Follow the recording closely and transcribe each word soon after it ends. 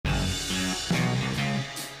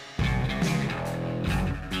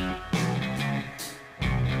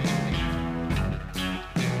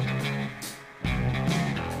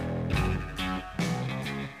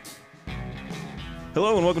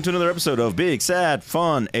Hello and welcome to another episode of Big, Sad,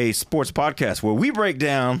 Fun, a sports podcast where we break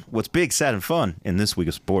down what's big, sad, and fun in this week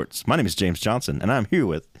of sports. My name is James Johnson, and I'm here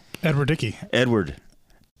with Edward Dickey. Edward.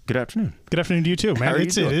 Good afternoon. Good afternoon to you too, man. How are you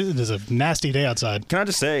doing? It is a nasty day outside. Can I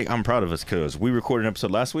just say I'm proud of us because we recorded an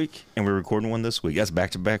episode last week and we're recording one this week. That's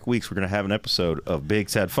back-to-back weeks. We're going to have an episode of Big,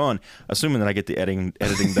 Sad, Fun, assuming that I get the editing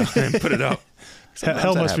done and put it up.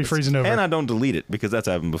 Hell must be freezing over. And I don't delete it because that's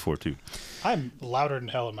happened before too. I'm louder than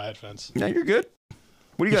hell in my headphones. Yeah, you're good.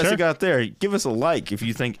 What do you guys got there? Give us a like if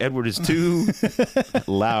you think Edward is too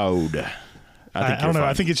loud. I don't know.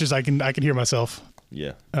 I think it's just I can hear myself.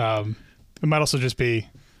 Yeah. It might also just be,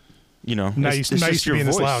 not used to being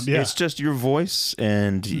this loud. Yeah. It's just your voice,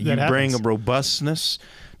 and you bring a robustness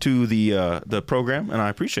to the program, and I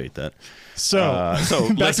appreciate that. So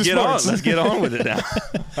let's get on. Let's get on with it now.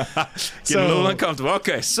 Getting a little uncomfortable.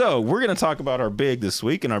 Okay, so we're going to talk about our big this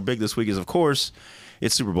week, and our big this week is, of course,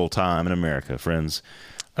 it's Super Bowl time in America, friends.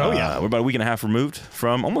 Oh, yeah. We're about a week and a half removed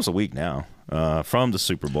from, almost a week now, from the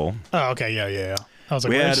Super Bowl. Oh, okay. Yeah. I was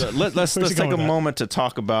like, let's take a moment to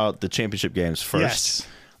talk about the championship games first. Yes.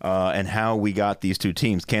 And how we got these two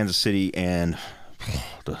teams, Kansas City and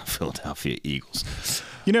the Philadelphia Eagles.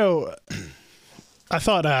 I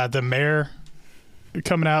thought the mayor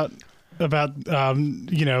coming out about, doing,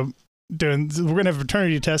 we're going to have a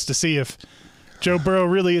paternity test to see if Joe Burrow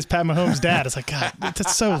really is Pat Mahomes' dad. It's like, God,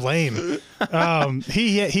 that's so lame.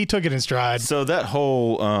 He took it in stride. So that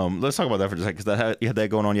whole, let's talk about that for just a second, because you had that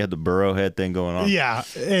going on. You had the Burrow head thing going on. Yeah.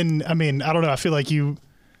 And I mean, I don't know. I feel like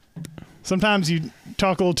sometimes you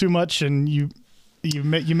talk a little too much and you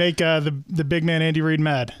make the big man Andy Reid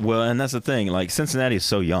mad. Well, and that's the thing. Like, Cincinnati is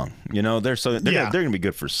so young. They're going to be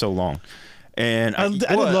good for so long. And I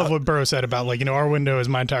did love what Burrow said about, our window is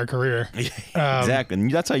my entire career. Exactly.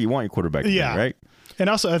 And that's how you want your quarterback to be, right? And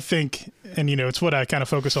also I think, and it's what I kind of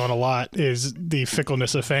focus on a lot, is the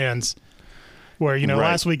fickleness of fans. Where,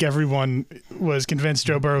 last week everyone was convinced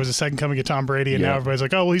Joe Burrow was the second coming of Tom Brady, and now everybody's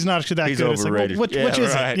like, oh, well, he's not actually that good. Overrated. It's like, well, which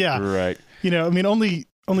is it? Yeah. Right.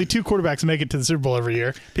 Only two quarterbacks make it to the Super Bowl every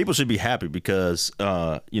year. People should be happy because,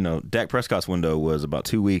 Dak Prescott's window was about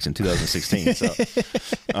 2 weeks in 2016.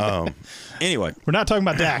 So, anyway. We're not talking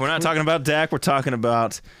about Dak. We're not talking about Dak. We're talking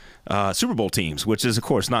about Super Bowl teams, which is, of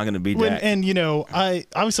course, not going to be Dak. And, I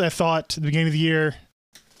thought at the beginning of the year,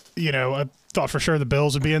 I thought for sure the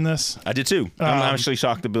Bills would be in this. I did too. I'm actually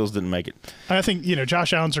shocked the Bills didn't make it. I think,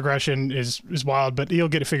 Josh Allen's regression is wild, but he'll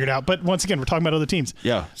get it figured out. But once again, we're talking about other teams.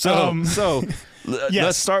 Yeah. So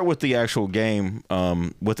let's start with the actual game,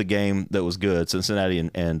 with the game that was good, Cincinnati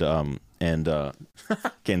and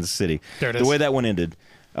Kansas City. There it is. The way that one ended.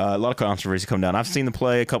 A lot of controversy come down. I've seen the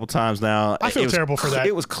play a couple times now. I feel terrible for that.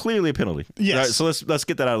 It was clearly a penalty. Yes. Right, so let's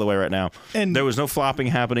get that out of the way right now. And there was no flopping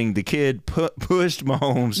happening. The kid pushed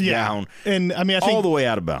Mahomes down. And I think all the way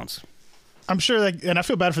out of bounds. I'm sure and I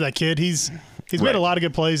feel bad for that kid. He's made a lot of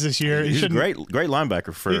good plays this year. He's a great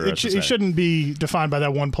linebacker for. He shouldn't be defined by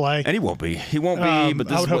that one play. And he won't be. He won't be. But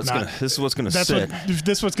this is what's going to sit.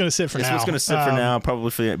 This is what's going to sit for now. This is what's going to sit for now,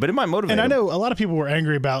 probably for the. But it might motivate. And I know a lot of people were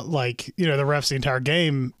angry about the refs the entire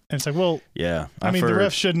game. And it's like, well, yeah. the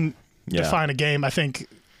refs shouldn't define a game. But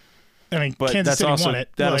Kansas City won it.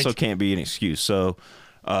 That also can't be an excuse. So.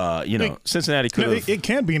 Cincinnati could have. It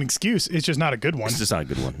can be an excuse. It's just not a good one. It's just not a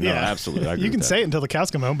good one. No, absolutely. I agree you can with say it until the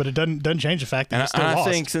cows come home, but it doesn't change the fact that it's still lost.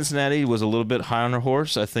 I think Cincinnati was a little bit high on their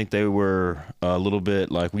horse. I think they were a little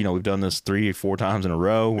bit like, we've done this 3 or 4 times in a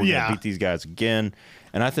row. We're going to beat these guys again.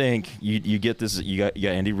 And I think you get this. You got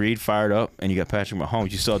Andy Reid fired up, and you got Patrick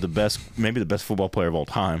Mahomes. You saw maybe the best football player of all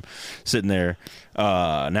time, sitting there,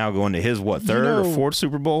 now going to his third or fourth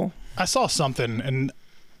Super Bowl. I saw something, and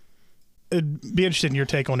it'd be interested in your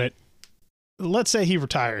take on it. Let's say he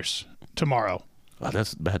retires tomorrow. Oh,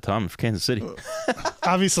 that's a bad time for Kansas City.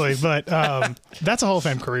 Obviously, but that's a Hall of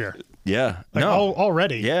Fame career. Yeah.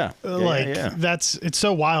 Already. Yeah. It's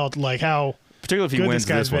so wild, how particularly if he wins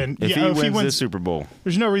this one. If he wins this Super Bowl.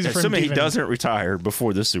 There's no reason for him to he doesn't retire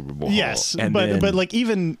before this Super Bowl. Yes, but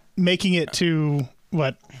even making it to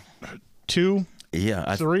what, 2?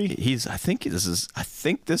 Yeah, 3. I think this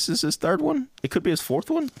is his third one. It could be his fourth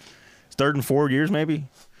one. His third in 4 years, maybe.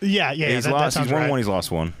 Yeah. He's won one. He's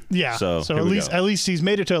lost one. Yeah. So at least he's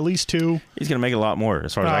made it to at least 2. He's gonna make a lot more,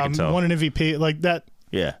 as far as I can tell. Won an MVP like that.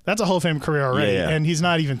 Yeah, that's a Hall of Fame career already, and he's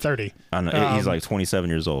not even 30. I know. He's like 27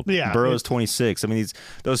 years old. Yeah, Burrow's 26. I mean,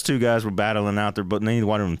 those two guys were battling out there, but neither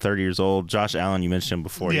one of them 30 years old. Josh Allen, you mentioned him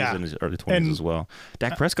before. He's in his early 20s as well.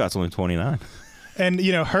 Dak Prescott's only 29. And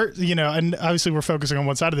Hurts, and obviously we're focusing on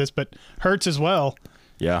one side of this, but Hurts as well.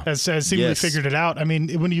 Yeah, has seemingly figured it out. I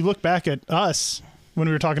mean, when you look back at us when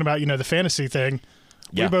we were talking about the fantasy thing,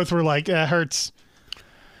 we both were like, Hurts.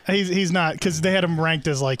 He's not, because they had him ranked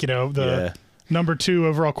as like, the number 2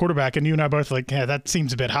 overall quarterback, and you and I both like, yeah, that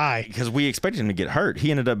seems a bit high. Because we expected him to get hurt. He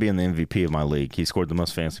ended up being the MVP of my league. He scored the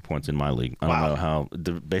most fantasy points in my league. I don't know how,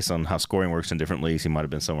 based on how scoring works in different leagues, he might have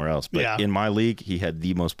been somewhere else. But in my league, he had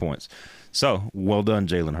the most points. So, well done,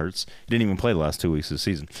 Jalen Hurts. He didn't even play the last 2 weeks of the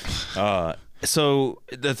season. So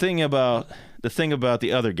the thing about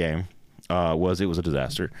the other game was it was a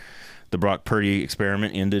disaster. The Brock Purdy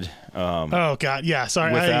experiment ended. Oh God, yeah.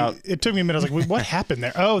 Sorry, it took me a minute. I was like, what happened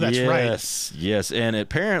there? Oh, that's right. Yes. And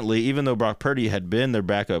apparently, even though Brock Purdy had been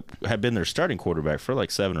their starting quarterback for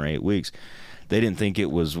like 7 or 8 weeks, they didn't think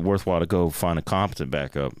it was worthwhile to go find a competent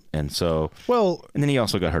backup. And so, and then he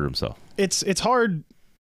also got hurt himself. It's hard.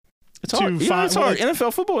 It's hard. It's hard.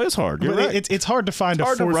 NFL football is hard. You're right. It's hard to find a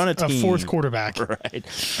fourth quarterback. Right.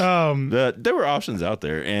 There were options out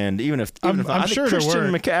there, and even if I'm sure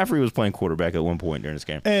Christian McCaffrey was playing quarterback at one point during this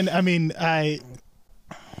game. And I mean, the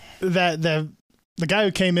guy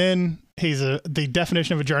who came in, he's the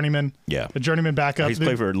definition of a journeyman. Yeah, a journeyman backup. He's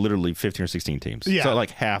played for literally 15 or 16 teams. Yeah, so like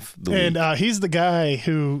half the league. And he's the guy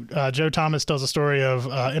who Joe Thomas tells a story of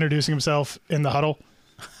introducing himself in the huddle.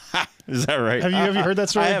 Is that right? Have you heard that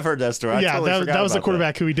story? I have heard that story. Yeah, that was the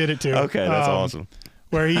quarterback who he did it to. Okay, that's awesome.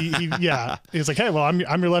 Where he was like, hey, well, I'm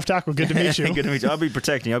your left tackle. Good to meet you. Good to meet you. I'll be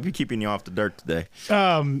protecting you. I'll be keeping you off the dirt today.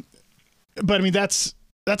 But I mean, that's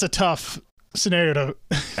a tough scenario to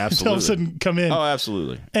all of a sudden come in. Oh,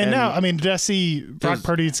 absolutely. And now, I mean, did I see Brock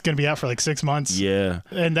Purdy's going to be out for like 6 months? Yeah.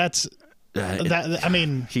 And that's I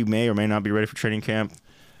mean, he may or may not be ready for training camp.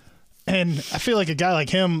 And I feel like a guy like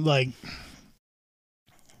him, like,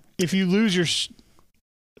 if you lose your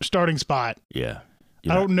starting spot, I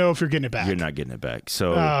don't know if you're getting it back. You're not getting it back.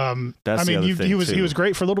 So that's the other thing he was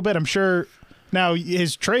great for a little bit. I'm sure now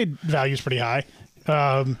his trade value is pretty high.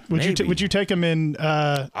 Would you take him in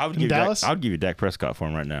Dallas? I would give you Dak Prescott for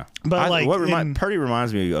him right now. But Purdy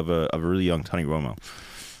reminds me of a really young Tony Romo.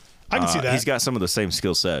 I can see that. He's got some of the same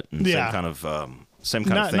skill set and same kind of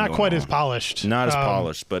thing. Not quite as polished. Not as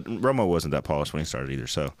polished, but Romo wasn't that polished when he started either.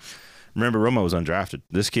 So. Remember, Romo was undrafted.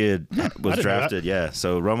 This kid was drafted,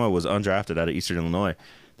 So Romo was undrafted out of Eastern Illinois.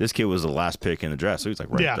 This kid was the last pick in the draft, so he was like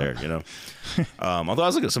there, Although I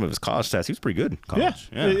was looking at some of his college stats, he was pretty good in college.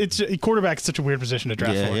 Yeah. Quarterback is such a weird position to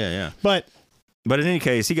draft for. Yeah. But in any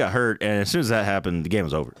case, he got hurt, and as soon as that happened, the game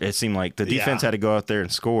was over. It seemed like the defense had to go out there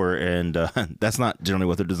and score, and that's not generally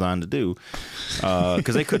what they're designed to do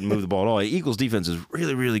because they couldn't move the ball at all. The Eagles' defense is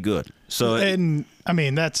really, really good. So,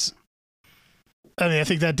 I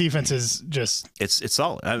think that defense is just it's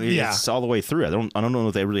solid. I mean, it's all the way through. I don't know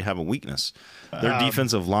if they really have a weakness. Their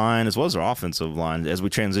defensive line as well as their offensive line. As we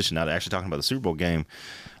transition now to actually talking about the Super Bowl game,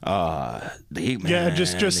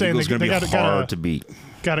 just saying they're going to be hard to beat.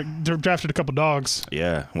 Drafted a couple dogs.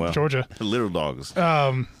 Yeah, well, Georgia little dogs.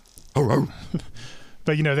 But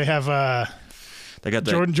they have. They got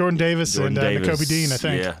Jordan Davis and Nakobe Dean, I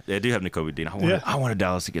think. Yeah, they do have Nakobe Dean. I wanted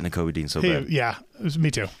Dallas to get Nakobe Dean so bad. Yeah, it was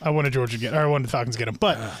me too. I wanted Georgia to get, or I wanted the Falcons to get him.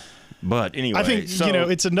 But anyway, I think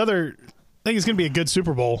it's another. I think it's going to be a good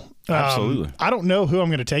Super Bowl. Absolutely. I don't know who I'm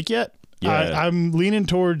going to take yet. Yeah. I'm leaning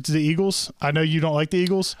towards the Eagles. I know you don't like the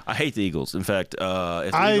Eagles. I hate the Eagles. In fact, if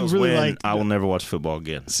the Eagles win, I will never watch football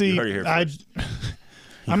again. See, I'm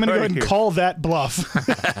going to go ahead and call that bluff.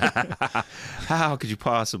 How could you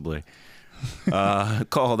possibly?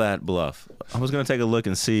 Call that bluff. I was going to take a look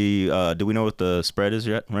and see. Do we know what the spread is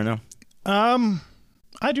yet right now?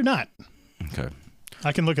 I do not. Okay,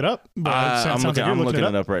 I can look it up. But I'm looking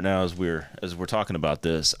it up right now as we're talking about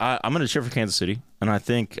this. I'm going to cheer for Kansas City, and I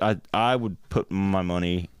think I would put my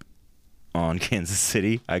money on Kansas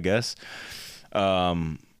City, I guess.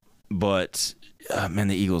 But. Man,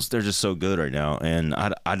 the Eagles, they're just so good right now. And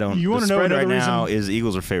I don't. You want to know another reason? Now is the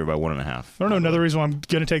Eagles are favored by 1.5. I don't know another reason why I'm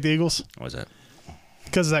going to take the Eagles. What's that?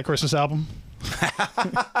 Because of that Christmas album.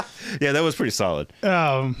 Yeah, that was pretty solid.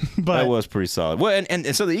 But that was pretty solid. Well,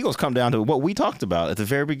 and so the Eagles come down to what we talked about at the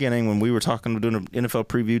very beginning when we were doing an NFL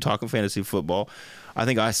preview, talking fantasy football. I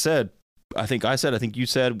think you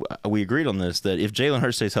said, we agreed on this, that if Jalen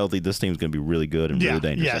Hurts stays healthy, this team's going to be really good and really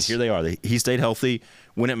dangerous. Yes. And here they are. He stayed healthy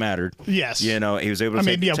when it mattered. Yes. He was able to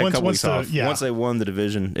take a couple weeks off. Once they won the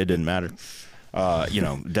division, it didn't matter.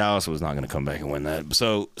 Dallas was not going to come back and win that.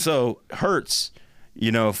 So Hurts,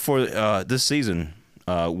 for this season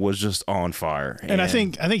was just on fire. And I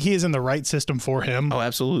think he is in the right system for him. Oh,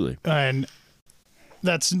 absolutely. And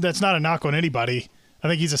that's not a knock on anybody. I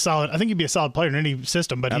think he'd be a solid player in any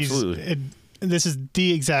system, but this is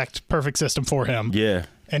the exact perfect system for him. Yeah.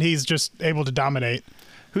 And he's just able to dominate.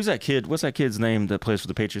 Who's that kid? What's that kid's name that plays for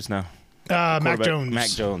the Patriots now? Mac Jones. Mac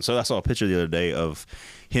Jones. So I saw a picture the other day of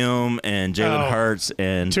him and Jalen Hurts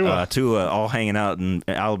and Tua all hanging out in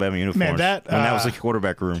Alabama uniforms. Man, that was the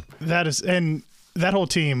quarterback room. And that whole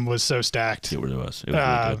team was so stacked. It really was. It was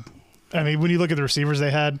really good. I mean, when you look at the receivers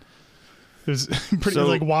they had, it was pretty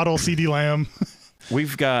like Waddle, CeeDee Lamb.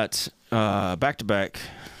 We've got back-to-back.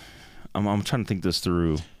 I'm trying to think this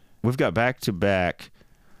through. We've got back-to-back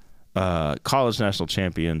college national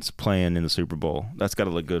champions playing in the Super Bowl. That's got to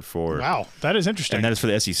look good for. Wow, that is interesting. And that is for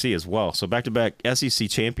the SEC as well. So back-to-back SEC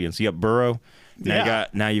champions. You got Burrow.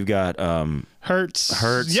 Now you've got Hurts.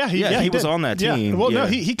 Yeah, he was on that team. Yeah. Well, no,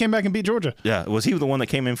 he came back and beat Georgia. Yeah, was he the one that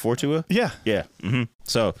came in for Tua? Yeah. Yeah. Mm-hmm.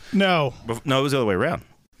 So no, it was the other way around.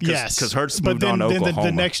 Yes, because Hurts moved on to Oklahoma. Then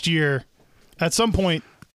the next year, at some point,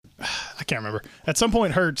 I can't remember. At some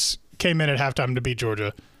point, Hurts came in at halftime to beat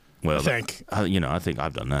Georgia. Well, I think I think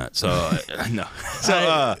I've done that. So no.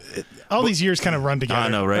 So all these years kind of run together. I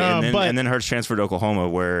know, right? And then Hurts transferred to Oklahoma,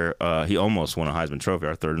 where he almost won a Heisman Trophy,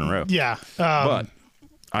 our third in a row. Yeah, but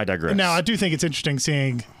I digress. Now I do think it's interesting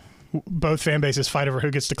seeing both fan bases fight over who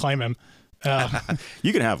gets to claim him.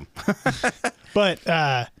 You can have him. But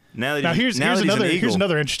here's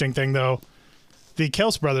another interesting thing though. The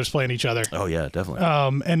Kelce brothers playing each other. Oh yeah, definitely.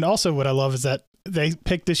 And also what I love is that they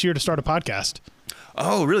picked this year to start a podcast.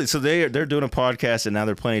 Oh really? So they're doing a podcast and now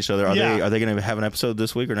they're playing each other. Are they going to have an episode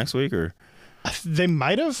this week or next week or? They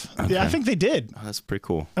might have. Okay. Yeah, I think they did. Oh, that's pretty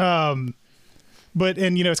cool. But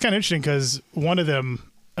it's kind of interesting because one of them,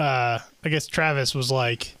 I guess Travis was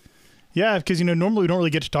like, yeah, because normally we don't really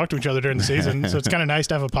get to talk to each other during the season, so it's kind of nice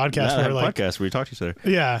to have a podcast where you talk to each other.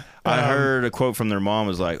 Yeah, I heard a quote from their mom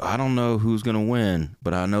was like, "I don't know who's gonna win,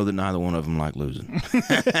 but I know that neither one of them like losing."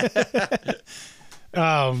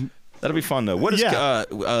 That'll be fun though. What is the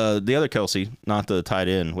other Kelce, not the tight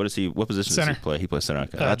end? What position does he play? He plays center.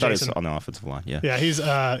 I thought he was on the offensive line. Yeah. Yeah,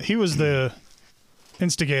 he was the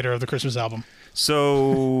instigator of the Christmas album.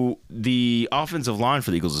 So the offensive line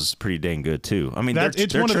for the Eagles is pretty dang good too. I mean, their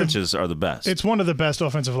trenches are the best. It's one of the best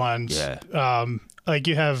offensive lines. Yeah. Like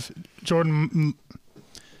you have Jordan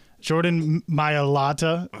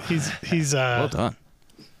Mailata. He's well done.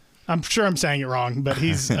 I'm sure I'm saying it wrong, but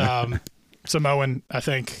he's Samoan, I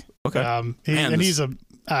think. Okay. He's an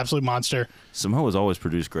absolute monster. Samoa's always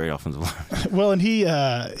produced great offensive line. Well, and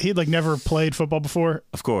he'd like never played football before.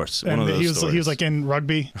 Of course. And he was like in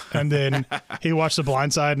rugby, and then he watched The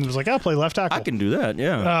Blind Side and was like, I'll play left tackle. I can do that,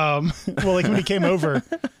 yeah. Well, like when he came over,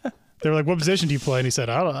 they were like, what position do you play? And he said,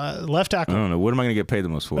 left tackle. I don't know. What am I going to get paid the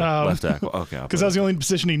most for? Left tackle. Okay. Because that was the only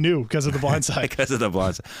position he knew because of The Blind Side. Because of The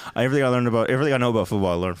Blind Side. Everything I know about football,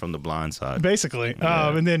 I learned from The Blind Side. Basically.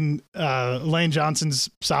 Yeah. And then Lane Johnson's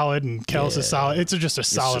solid and Kelce is solid. It's just a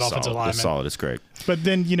solid offensive line. It's solid. It's great. But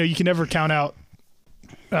then, you can never count out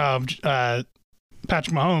Patrick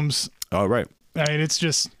Mahomes. Oh, right. I mean, it's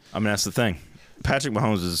just... I mean, that's the thing. Patrick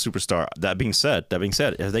Mahomes is a superstar. That being said,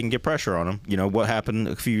 if they can get pressure on him, what happened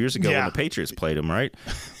a few years ago when the Patriots played him, right?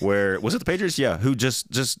 Where was it the Patriots? Yeah, who just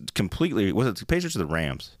completely was it the Patriots or the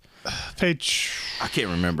Rams? I can't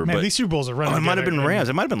remember. Man, but these Super Bowls are running. It might have been the Rams.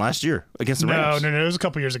 It might have been last year against the Rams. No, it was a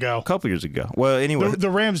couple years ago. Well, anyway, the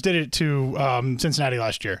Rams did it to Cincinnati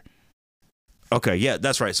last year. Okay, yeah,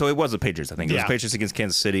 that's right. So it was the Patriots, I think. It was the Patriots against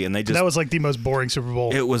Kansas City, and that was like the most boring Super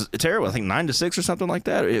Bowl. It was terrible. I think 9-6 or something like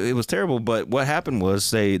that. It was terrible. But what happened was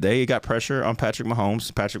they got pressure on Patrick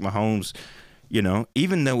Mahomes. Patrick Mahomes,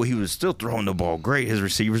 even though he was still throwing the ball great, his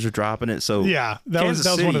receivers are dropping it. So Kansas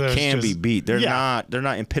City one of those can be beat. They're not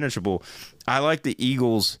impenetrable. I like the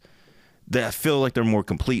Eagles. That feel like they're more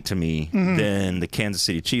complete to me than the Kansas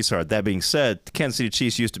City Chiefs are. That being said, the Kansas City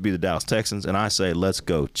Chiefs used to be the Dallas Texans, and I say, let's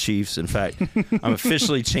go Chiefs. In fact, I'm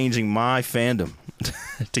officially changing my fandom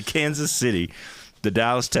to Kansas City, the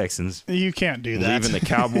Dallas Texans. You can't do that. Leaving the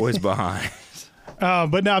Cowboys behind.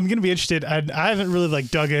 But no, I'm going to be interested. I haven't really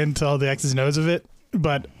dug into all the X's and O's of it,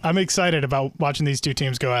 but I'm excited about watching these two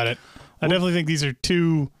teams go at it. I definitely think these are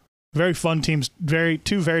two very fun teams,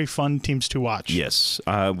 two very fun teams to watch. Yes,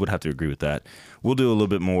 I would have to agree with that. We'll do a little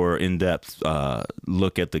bit more in-depth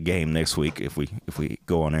look at the game next week if we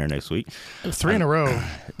go on air next week. 3 in a row.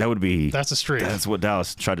 That's a streak. That's what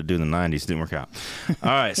Dallas tried to do in the 90s. Didn't work out. All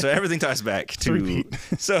right, so everything ties back to.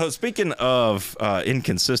 So speaking of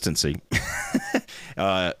inconsistency,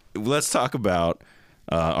 let's talk about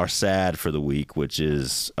our sad for the week, which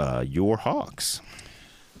is your Hawks.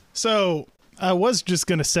 So I was just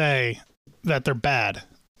going to say that they're bad.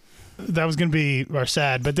 That was going to be our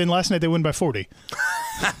sad, but then last night they win by 40.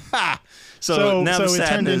 So now the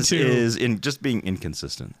sadness is in just being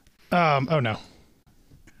inconsistent. Oh no.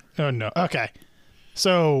 Okay.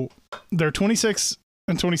 So they're 26-3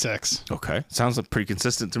 26. Okay. Sounds like pretty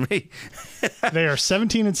consistent to me. They are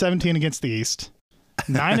 17-17 against the East,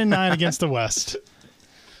 9-9 against the West,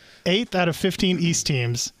 8th out of 15 East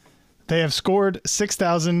teams. They have scored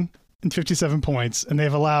 6,057 points, and they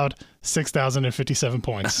have allowed 6,057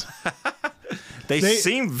 points. They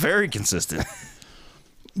seem very consistent.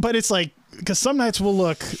 But it's like, because some nights will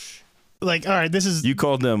look like, all right, this is... You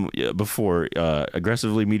called them before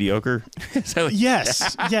aggressively mediocre?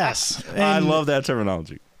 Yes, yes. And, I love that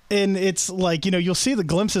terminology. And it's like, you'll see the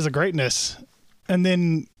glimpses of greatness, and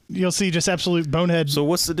then you'll see just absolute bonehead. So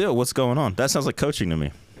what's the deal? What's going on? That sounds like coaching to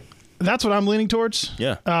me. That's what I'm leaning towards.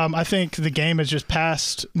 Yeah. I think the game has just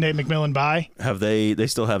passed Nate McMillan by. Have they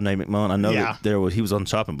still have Nate McMillan? I know that he was on the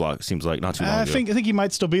chopping block, it seems like, not too long ago. I think he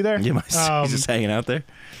might still be there. Yeah, he's just hanging out there.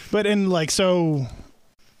 But I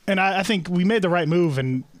think we made the right move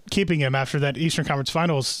in keeping him after that Eastern Conference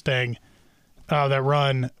Finals thing, that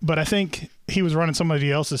run. But I think he was running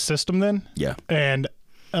somebody else's system then. Yeah. And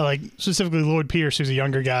specifically Lloyd Pierce, who's a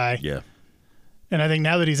younger guy. Yeah. And I think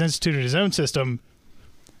now that he's instituted his own system,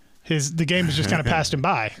 the game has just kind of passed him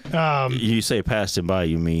by. You say passed him by,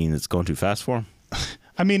 you mean it's going too fast for him?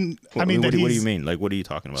 I mean, what do you mean? Like, what are you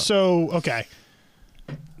talking about? So, okay.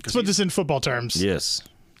 Let's put this in football terms. Yes.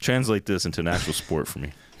 Translate this into an actual sport for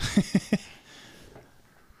me.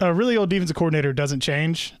 A really old defensive coordinator doesn't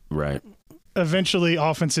change. Right. Eventually,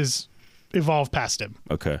 offenses evolve past him.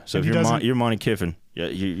 Okay. So if you're Monty Kiffin,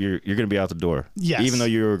 you're going to be out the door. Yes. Even though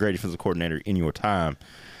you were a great defensive coordinator in your time.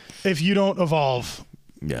 If you don't evolve...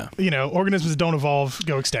 Yeah. Organisms that don't evolve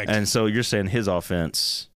go extinct. And so you're saying his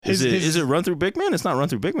offense is it run through big men? It's not run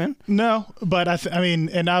through big men. No, but I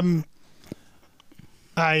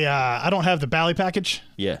don't have the Bally package.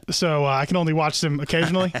 Yeah. So I can only watch them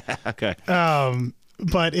occasionally. Okay.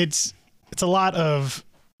 But it's a lot of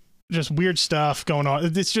just weird stuff going on.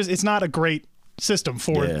 It's not a great system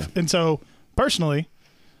for it. And so personally,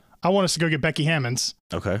 I want us to go get Becky Hammonds.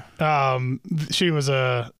 Okay. She was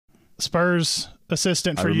a Spurs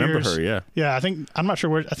assistant for years. I remember her, yeah. Yeah, I'm not sure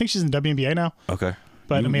where. I think she's in the WNBA now. Okay.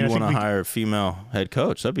 But you want to hire a female head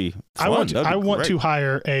coach? That'd be fun. I want to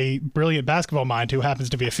hire a brilliant basketball mind who happens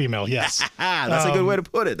to be a female. Yes. That's a good way to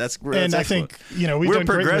put it. That's great. And I think, we're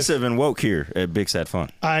progressive and woke here at Big Sad Fun.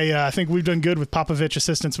 I think we've done good with Popovich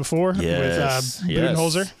assistants before with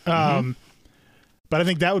Budenholzer. But I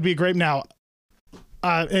think that would be great. Now,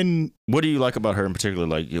 and what do you like about her in particular?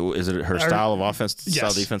 Like, is it her style of offense,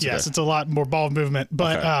 style defense? Yes, it's a lot more ball movement.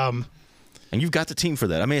 But and you've got the team for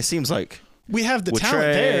that. I mean, it seems like we have the with talent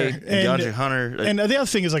Trey, there. And DeAndre Hunter. And the other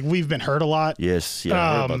thing is, like, we've been hurt a lot. Yes, yeah,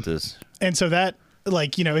 I heard about this. And so that,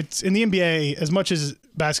 like, it's in the NBA, as much as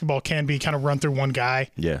basketball can be kind of run through one guy.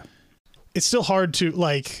 Yeah. It's still hard to,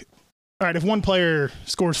 like, all right, if one player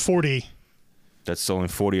scores 40. That's only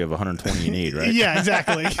 40 of 120 you need, right? Yeah,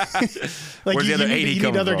 exactly. Like, where's the other 80 you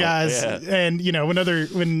need other from? guys. Yeah. And,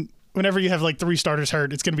 whenever you have like 3 starters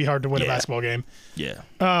hurt, it's going to be hard to win a basketball game. Yeah.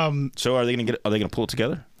 So are they going to pull it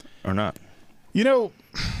together or not?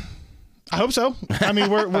 I hope so. I mean,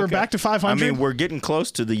 we're back to 500. I mean, we're getting close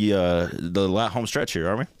to the home stretch here,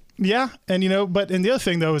 aren't we? Yeah, and and the other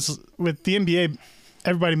thing though is with the NBA,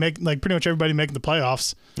 pretty much everybody making the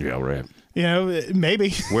playoffs. Yeah, right.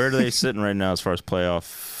 Maybe. Where are they sitting right now as far as playoff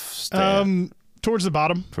stat? Towards the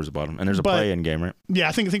bottom. And there's a play-in game, right? Yeah,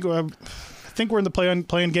 I think we're in the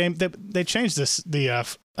play-in game. They changed the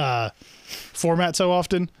format so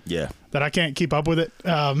often. Yeah. That I can't keep up with it.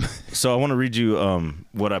 So I want to read you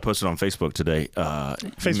what I posted on Facebook today.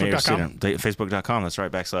 Facebook.com. Facebook.com. That's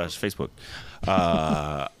right. /Facebook.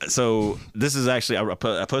 So this is actually,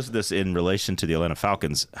 I posted this in relation to the Atlanta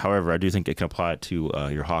Falcons. However, I do think it can apply to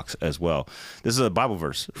your Hawks as well. This is a Bible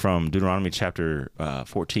verse from Deuteronomy chapter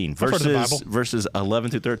 14, verses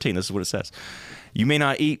 11 through 13. This is what it says. You may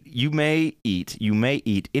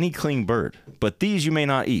eat any clean bird, but these you may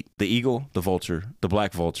not eat: the eagle, the vulture, the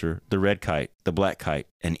black vulture, the red kite, the black kite,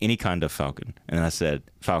 and any kind of falcon. And I said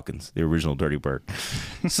falcons, the original dirty bird.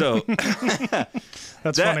 So that's that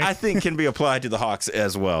funny. I think can be applied to the Hawks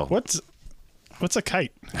as well. What's a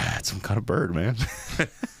kite? It's some kind of bird, man.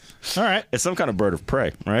 All right. It's some kind of bird of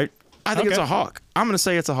prey, right? I think it's a hawk. I'm going to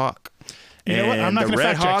say it's a hawk. You know what? I'm not going to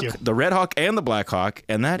fact check you. The red hawk and the black hawk,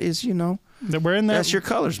 and that is, we're in there. That's your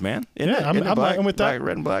colors, man. I'm with that.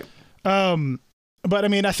 Red and black. But I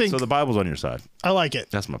mean, I think so. The Bible's on your side. I like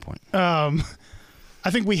it. That's my point. I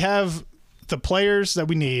think we have the players that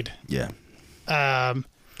we need. Yeah.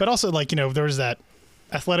 But also, there was that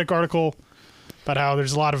Athletic article about how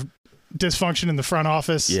there's a lot of dysfunction in the front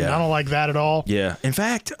office. Yeah. And I don't like that at all. Yeah. In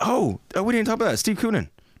fact, we didn't talk about that. Steve Koonin,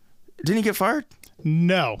 didn't he get fired?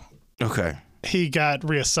 No. Okay. he got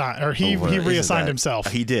reassigned, or he reassigned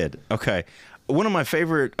himself. He did. Okay. One of my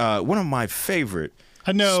favorite. I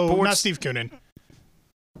know, sports, not Steve Koonin.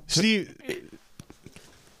 Steve,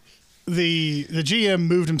 the GM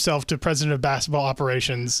moved himself to president of basketball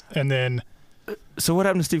operations, and then. So what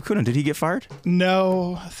happened to Steve Koonin? Did he get fired?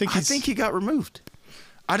 No, I think he got removed.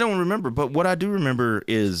 I don't remember, but what I do remember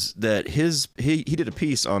is that he did a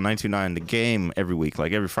piece on 929 The Game every week,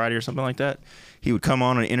 like every Friday or something like that. He would come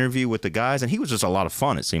on an interview with the guys, and he was just a lot of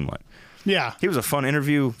fun, it seemed like. Yeah. He was a fun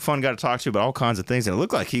interview, fun guy to talk to about all kinds of things, and it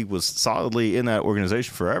looked like he was solidly in that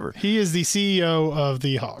organization forever. He is the CEO of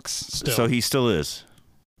the Hawks still. So he still is?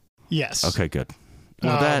 Yes. Okay, good.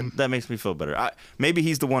 Well, that makes me feel better. Maybe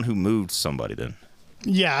he's the one who moved somebody then.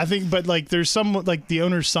 Yeah, I think, but like there's some, like the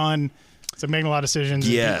owner's son, so making a lot of decisions.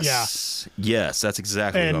 Yes. Yeah. Yes, that's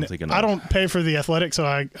exactly what I'm thinking of. I don't pay for The Athletic, so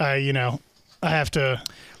I have to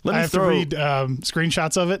read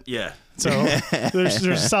screenshots of it. Yeah. So there's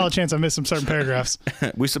a solid chance I missed some certain paragraphs.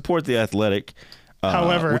 We support The Athletic.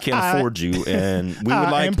 However, we can't afford you, and we would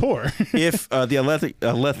like. I am poor. If the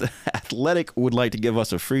Athletic would like to give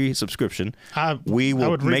us a free subscription, we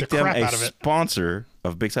will make them a sponsor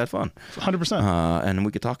of Big Sad Fun. 100%. And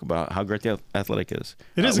we could talk about how great The Athletic is.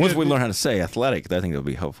 It is once we learn how to say Athletic, I think that'll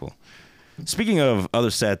be helpful. Speaking of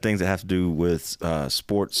other sad things that have to do with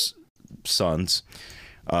sports sons,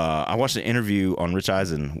 I watched an interview on Rich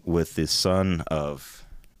Eisen with the son of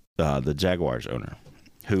the Jaguars owner,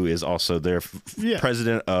 who is also their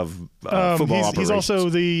president of football operations. He's also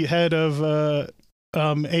the head of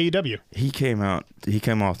AEW. He came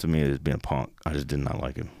off to me as being a punk. I just did not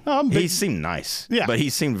like him. He seemed nice, but he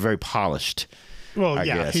seemed very polished. Well, I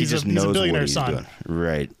guess. He just knows what he's doing.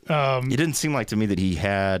 Right. It didn't seem like to me that he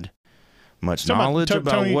had much knowledge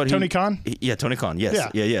about Tony Khan? Yeah, Tony Khan.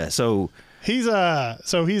 Yes. Yeah. So he's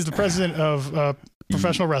the president of a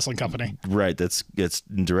professional wrestling company. Right. It's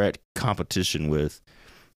in direct competition with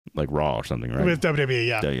like Raw or something, right? With WWE,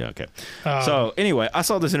 yeah. Yeah, okay. So anyway, I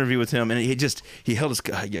saw this interview with him, and he held his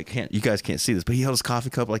you guys can't see this, but he held his coffee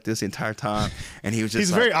cup like this the entire time, and he was just he's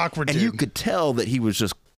very awkward, and dude. You could tell that he was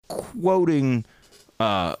just quoting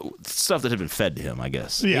stuff that had been fed to him, I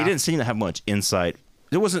guess. Yeah. He didn't seem to have much insight.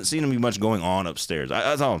 There wasn't seeming to be much going on upstairs.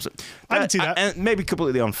 That's all I'm saying. I can see that. And maybe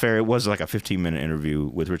completely unfair. It was like a 15-minute interview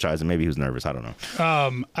with Rich Eisen. Maybe he was nervous. I don't know.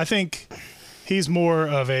 I think he's more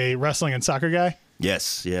of a wrestling and soccer guy.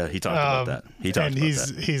 Yes, yeah, he talked about that. He's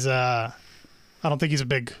I don't think he's a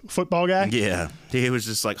big football guy. Yeah, he was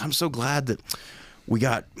just like, I'm so glad that we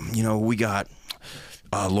got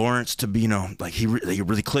Lawrence to be, like he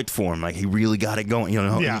really clicked for him, like he really got it going,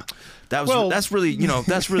 Yeah, that's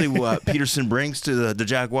really what Peterson brings to the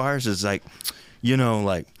Jaguars is like, people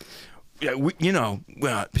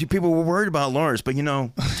were worried about Lawrence, but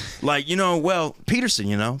Peterson.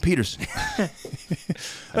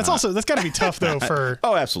 That's got to be tough though for.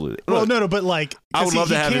 Oh, absolutely. Well, no, but like I would love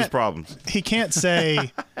to have his problems. He can't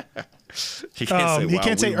say. He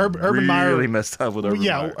can't say Urban Meyer really messed up with Urban Meyer.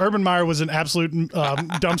 Yeah, Urban Meyer was an absolute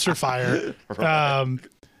dumpster fire. Right.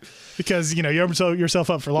 Because you open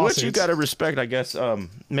yourself up for lawsuits. Which you got to respect, I guess.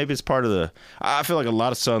 Maybe it's part of the. I feel like a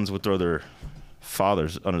lot of sons would throw their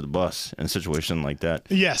fathers under the bus in a situation like that.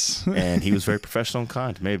 Yes. And he was very professional and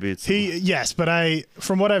kind. Maybe it's yes, but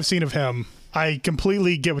from what I've seen of him, I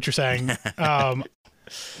completely get what you're saying.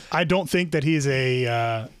 I don't think that he's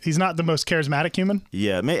not the most charismatic human.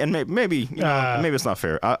 Yeah, maybe it's not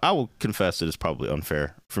fair. I will confess it is probably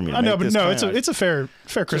unfair for me. I know, but no, it's a fair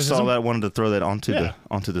criticism. Just saw that. I wanted to throw that onto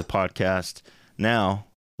the podcast. Now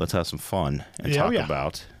let's have some fun and talk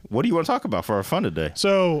about what do you want to talk about for our fun today.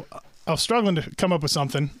 So I was struggling to come up with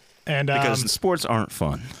something, and because sports aren't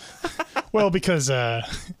fun. Well, because I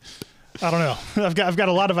don't know. I've got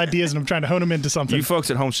a lot of ideas, and I'm trying to hone them into something. You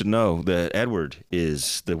folks at home should know that Edward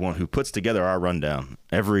is the one who puts together our rundown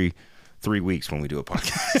every 3 weeks when we do a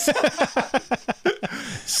podcast.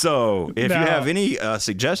 So if you have any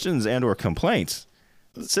suggestions and or complaints,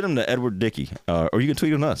 send them to Edward Dickey, or you can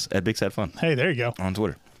tweet on us at Big Sad Fun. Hey, there you go. On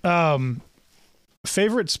Twitter.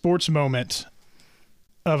 Favorite sports moment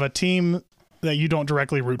of a team that you don't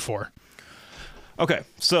directly root for? Okay,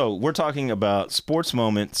 so we're talking about sports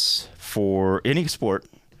moments for any sport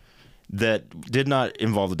that did not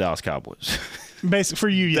involve the Dallas Cowboys. Basic for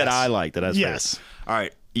you, yes. That I like, that I yes. All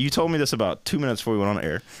right, you told me this about 2 minutes before we went on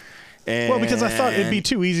air. Well, because I thought it'd be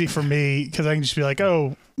too easy for me because I can just be like,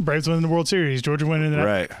 oh, Braves winning the World Series, Georgia winning that.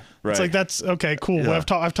 Right. It's like, that's okay, cool. Yeah. Well,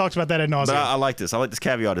 I've talked about that ad nauseum. But I like this. I like this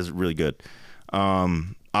caveat. Is really good.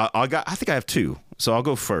 I think I have two, so I'll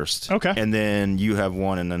go first. Okay. And then you have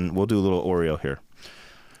one, and then we'll do a little Oreo here.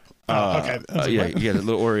 Okay. Yeah, the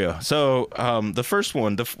little Oreo. So the first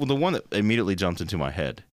one, the one that immediately jumped into my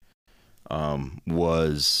head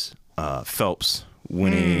was Phelps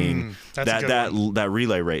winning that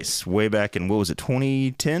relay race way back in, what was it,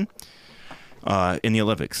 2010 in the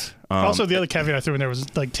Olympics. Also, the other caveat I threw in there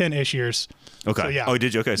was like 10-ish years. Okay. So, yeah. Oh,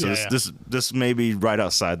 did you? Okay. So this may be right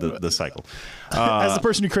outside the cycle. As the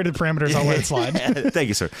person who created the parameters, I'll let it slide. Thank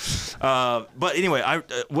you, sir. But anyway,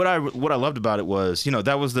 what I loved about it was,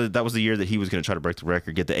 that was the year that he was going to try to break the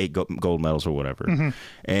record, get the 8 gold medals or whatever,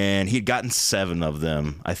 and he'd gotten 7 of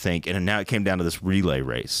them, I think, and now it came down to this relay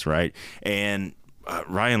race, right? And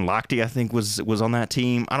Ryan Lochte, I think, was on that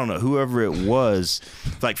team. I don't know, whoever it was.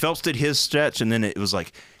 Like, Phelps did his stretch, and then it was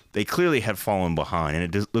like they clearly had fallen behind, and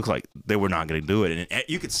it just looked like they were not going to do it. And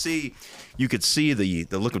you could see the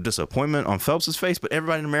look of disappointment on Phelps's face, but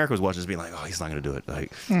everybody in America was watching this, being like, "Oh, he's not going to do it."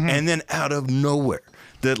 Like, and then out of nowhere,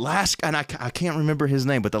 the last, and I can't remember his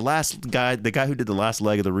name, but the guy who did the last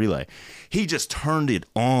leg of the relay, he just turned it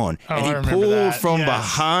on, and he pulled from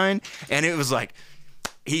behind, and it was like,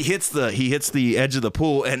 he hits the edge of the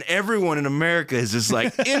pool, and everyone in America is just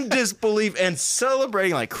like in disbelief and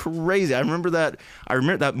celebrating like crazy. I remember that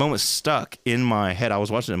moment stuck in my head. I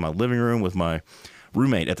was watching it in my living room with my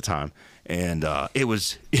roommate at the time, and it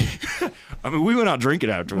was I mean, we went out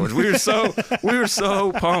drinking afterwards. We were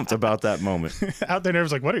so pumped about that moment. Out there,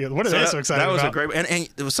 was like, what are they so excited about? That was a great, and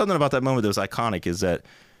there was something about that moment that was iconic, is that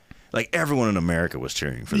like everyone in America was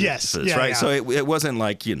cheering for this, right? Yeah. So it wasn't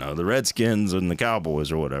like, the Redskins and the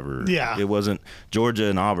Cowboys or whatever. Yeah. It wasn't Georgia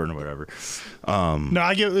and Auburn or whatever. No,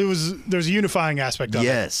 I get there's a unifying aspect of it.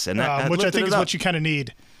 Yes, and which I think is what you kind of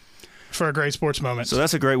need for a great sports moment. So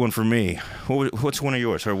that's a great one for me. What's one of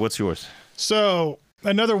yours, or what's yours? So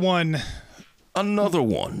another one.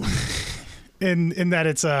 In that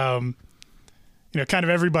it's kind of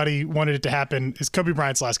everybody wanted it to happen, is Kobe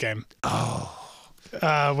Bryant's last game. Oh.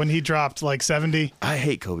 When he dropped like 70. I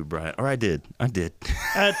hate Kobe Bryant, or I did.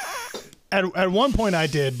 At one point I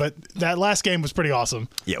did, but that last game was pretty awesome.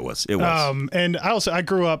 Yeah, it was. And I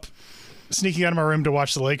grew up sneaking out of my room to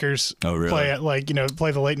watch the Lakers play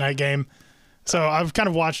the late night game. So I've kind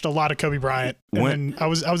of watched a lot of Kobe Bryant. And then I'm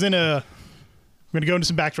going to go into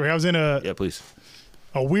some backstory. I was in a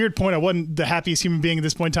weird point. I wasn't the happiest human being at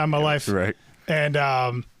this point in time in my life. Right. And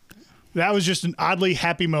that was just an oddly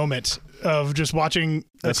happy moment of just watching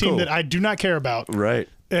a team that I do not care about. Right.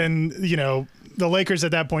 And, the Lakers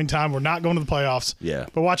at that point in time were not going to the playoffs. Yeah.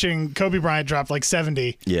 But watching Kobe Bryant drop like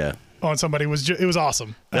 70 on somebody was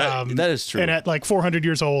awesome. That is true. And at like 400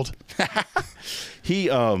 years old. He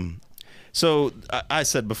so I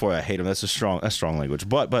said before I hate him. That's strong language.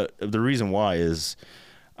 But the reason why is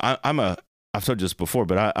I've told you this before,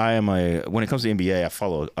 but I am when it comes to NBA, I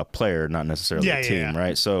follow a player, not necessarily a team,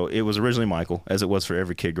 right? So it was originally Michael, as it was for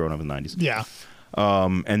every kid growing up in the 90s. Yeah.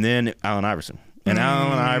 And then Allen Iverson. And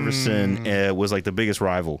Allen Iverson was like the biggest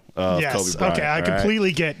rival of Kobe Bryant. Okay, I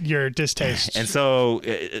completely get your distaste. And so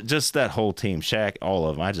just that whole team, Shaq, all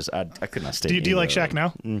of them, I could not stay. Do you like Shaq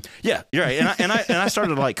now? Yeah, you're right. And I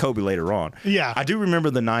started to like Kobe later on. Yeah. I do remember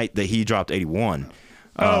the night that he dropped 81.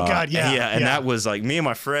 Oh, God, yeah. Yeah, and that was like me and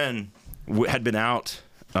my friend had been out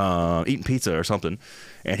eating pizza or something,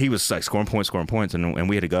 and he was like scoring points, and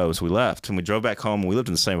we had to go, so we left, and we drove back home, and we lived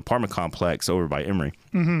in the same apartment complex over by Emory.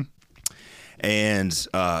 Mm-hmm. And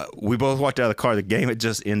we both walked out of the car. The game had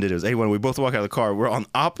just ended. It was 81. We both walked out of the car. We're on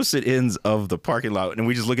opposite ends of the parking lot, and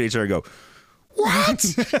we just look at each other and go, "What?"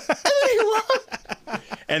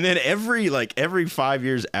 And then every 5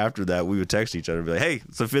 years after that, we would text each other and be like, "Hey,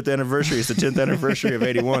 it's the 5th anniversary. It's the 10th anniversary of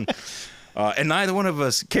 81." And neither one of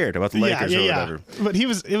us cared about the Lakers or whatever. But it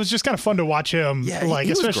was just kind of fun to watch him. Yeah,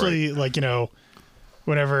 especially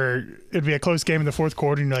whenever it'd be a close game in the fourth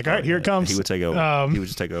quarter, and you're like, all right, here it comes. He would take over. He would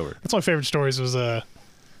just take over. That's my favorite stories. Was there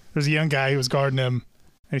was a young guy who was guarding him,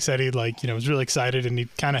 and he said he was really excited, and he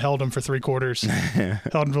kind of held him for 3 quarters,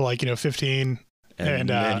 held him for 15, and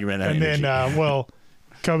then you ran out of energy.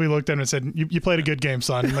 Kobe looked at him and said, "You played a good game,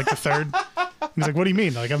 son." And the third, he's like, "What do you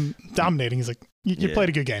mean? Like, I'm dominating." He's like, "You played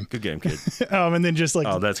a good game." Good game, kid. And then just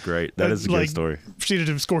oh, that's great. That is a good story. Proceeded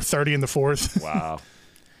to score 30 in the fourth. Wow.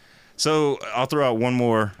 So I'll throw out one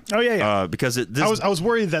more. Oh yeah. Because I was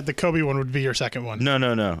worried that the Kobe one would be your second one.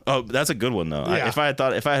 No. Oh, that's a good one though. Yeah. If I had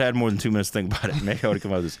had more than 2 minutes to think about it, maybe I would have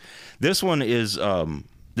come out with this.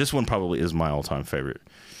 This one probably is my all-time favorite.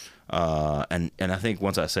 And I think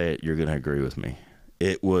once I say it, you're gonna agree with me.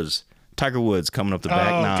 It was Tiger Woods coming up the back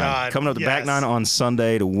nine. God. Coming up the back nine on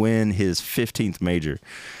Sunday to win his 15th major.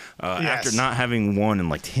 After not having won in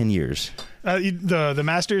 10 years. The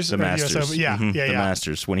Masters? The Masters. Yeah, The yeah.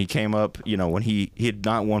 Masters. When he came up, when he had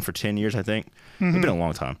not won for 10 years, I think. It's been a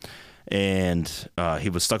long time. And he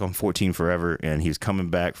was stuck on 14 forever, and he was coming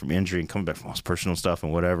back from injury and coming back from all his personal stuff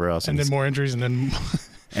and whatever else. And then more injuries, and then...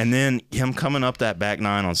 and then him coming up that back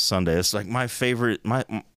nine on Sunday. It's like my favorite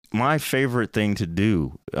thing to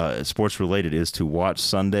do, sports related, is to watch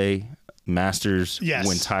Sunday Masters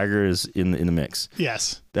when Tiger is in the mix.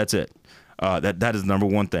 Yes. That's it. That is the number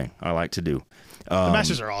one thing I like to do. The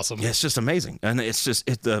Masters are awesome. Yeah, it's just amazing, and it's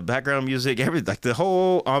the background music, everything, like the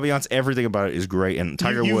whole ambiance, everything about it is great. And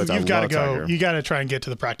Tiger Woods, I love Tiger. You got to try and get to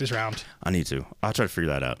the practice round. I need to. I'll try to figure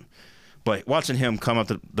that out. But watching him come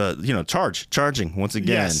up charging once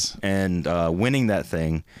again, and winning that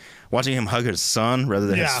thing, watching him hug his son rather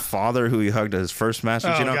than his father, who he hugged at his first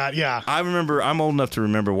Masters. Oh God, yeah. I'm old enough to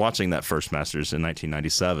remember watching that first Masters in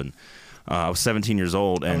 1997. I was 17 years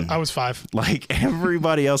old, and I was 5. Like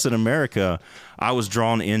everybody else in America, I was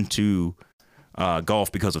drawn into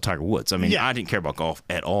golf because of Tiger Woods. I mean, I didn't care about golf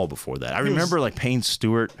at all before that. I remember like Payne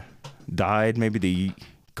Stewart died maybe the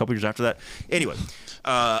couple years after that. Anyway,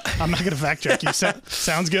 I'm not gonna fact check you.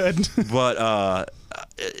 Sounds good. But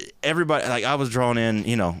everybody, like, I was drawn in,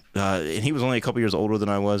 and he was only a couple years older than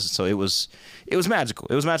I was, so it was magical.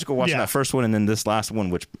 It was magical watching that first one, and then this last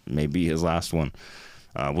one, which may be his last one.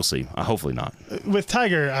 We'll see. Hopefully not. With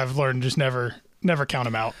Tiger, I've learned just never count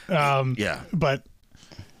him out. But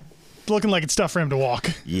looking like it's tough for him to walk.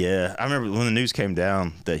 Yeah. I remember when the news came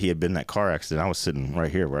down that he had been in that car accident, I was sitting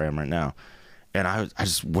right here where I am right now. And I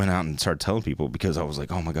just went out and started telling people, because I was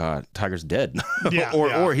like, oh my God, Tiger's dead.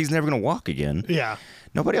 Or he's never going to walk again. Yeah.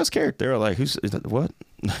 Nobody else cared. They were like, what?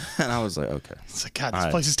 And I was like, okay. It's like, God,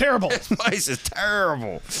 this place is terrible. This place is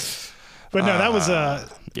terrible. But no, that was,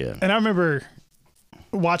 yeah. And I remember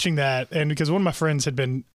watching that, and because one of my friends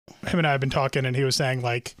him and I had been talking, and he was saying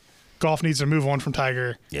like golf needs to move on from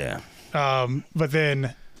Tiger. Yeah. But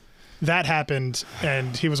then that happened,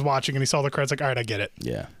 and he was watching, and he saw the crowd. It's like, all right, I get it.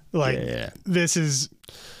 Yeah. Like this is,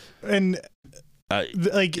 and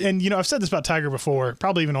and I've said this about Tiger before,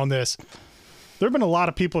 probably even on this. There have been a lot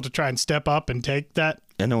of people to try and step up and take that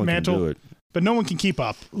and no one mantle, can do it. But no one can keep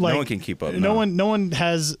up. Like, no one can keep up. No one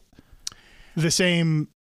has the same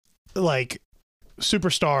like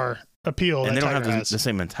superstar appeal, and that they don't Tiger have has. the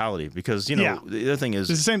same mentality, because the other thing is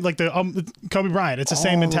it's the same, like the Kobe Bryant. It's the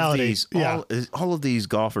same mentality. All of these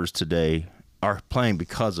golfers today are playing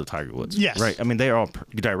because of Tiger Woods. Yes, right. I mean, they are all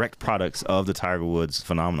direct products of the Tiger Woods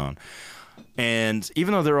phenomenon. And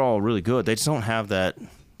even though they're all really good, they just don't have that.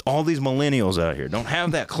 All these millennials out here don't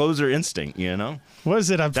have that closer instinct. What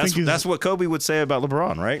is it? That's what Kobe would say about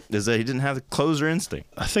LeBron, right? Is that he didn't have the closer instinct.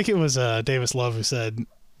 I think it was Davis Love who said,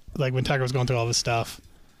 like, when Tiger was going through all this stuff,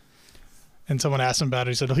 and someone asked him about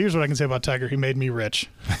it, he said, well, here's what I can say about Tiger. He made me rich.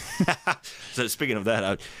 So speaking of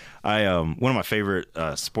that, I one of my favorite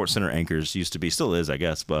Sports Center anchors used to be, still is, I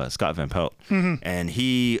guess, but Scott Van Pelt. Mm-hmm.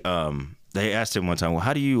 And they asked him one time, well,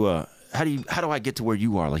 how do I get to where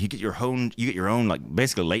you are? Like, you get your own like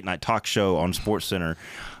basically late night talk show on Sports Center.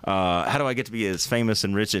 How do I get to be as famous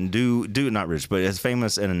and rich and do not rich, but as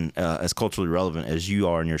famous and as culturally relevant as you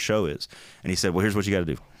are and your show is? And he said, well, here's what you got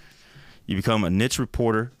to do. You become a niche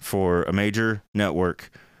reporter for a major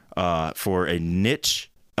network for a niche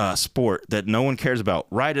sport that no one cares about,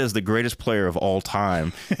 right as the greatest player of all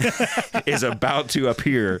time is about to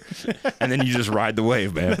appear, and then you just ride the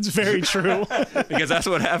wave, man. That's very true. Because that's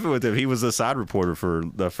what happened with him. He was a side reporter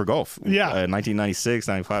for golf. Yeah. 1996,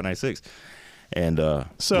 95, 96. And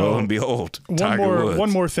so lo and behold, Tiger Woods.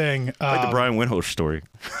 One more thing. Like the Brian Windhorst story.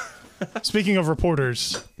 Speaking of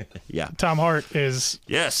reporters, Tom Hart is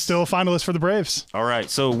still a finalist for the Braves. All right.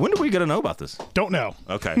 So when are we going to know about this? Don't know.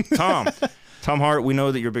 Okay. Tom Hart, we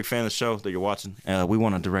know that you're a big fan of the show, that you're watching. We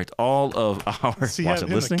want to direct all of our listening.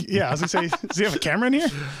 I was going to say, does he have a camera in here?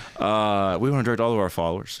 We want to direct all of our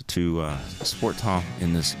followers to support Tom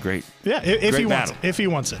in this great if he battle. If he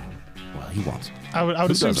wants it. Well, he wants it. I would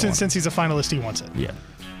assume since he's a finalist, he wants it. Yeah.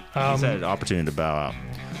 He's had an opportunity to bow out.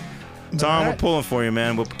 Tom, we're pulling for you,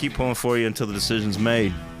 man. We'll keep pulling for you until the decision's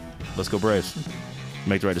made. Let's go Braves.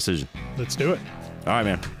 Make the right decision. Let's do it. All right,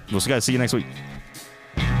 man. We'll see you next week.